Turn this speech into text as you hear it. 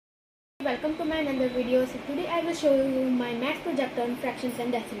welcome to my another video. So today I will show you my math project on fractions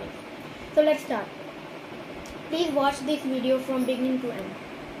and decimals. So let's start. Please watch this video from beginning to end.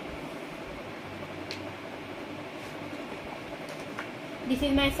 This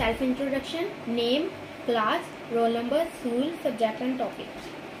is my self-introduction, name, class, roll number, school, subject and topic.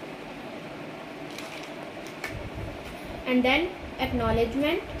 And then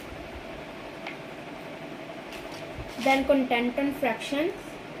acknowledgement. Then content on fractions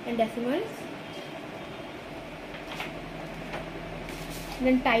and decimals.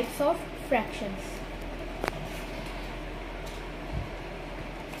 Then types of fractions.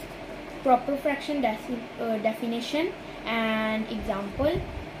 Proper fraction definition and example.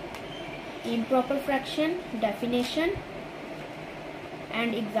 Improper fraction definition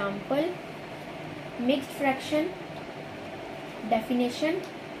and example. Mixed fraction definition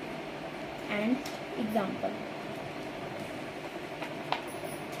and example.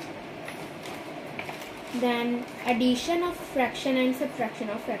 Then addition of fraction and subtraction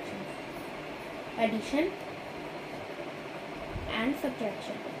of fractions. Addition and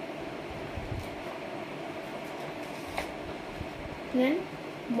subtraction. Then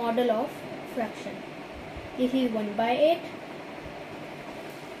model of fraction. This is 1/8,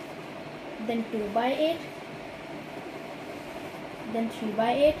 then 2/8, then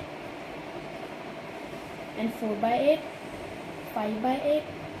 3/8, and 4/8, 5/8,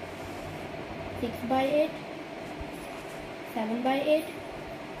 6/8, 7/8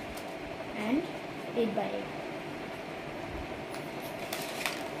 and 8/8.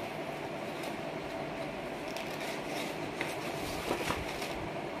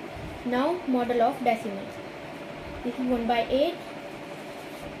 Now model of decimals. This is 1/8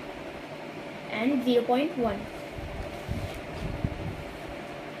 and 0.1.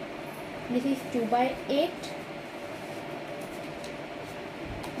 This is 2/8.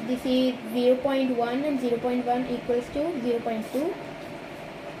 This is 0.1 and 0.1 equals to 0.2.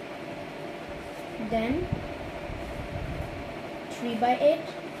 Then 3/8.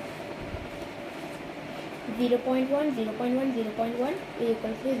 0.1, 0.1, 0.1 is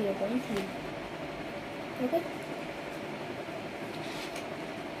equals to 0.3. Okay.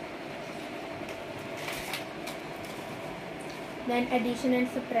 Then addition and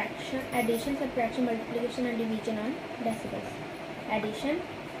subtraction. Addition, subtraction, multiplication and division on decimals. Addition,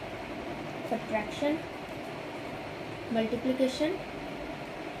 subtraction, multiplication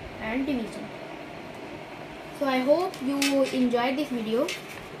and division. So I hope you enjoyed this video.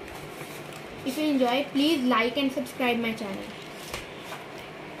 If you enjoyed, please like and subscribe my channel.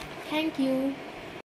 Thank you.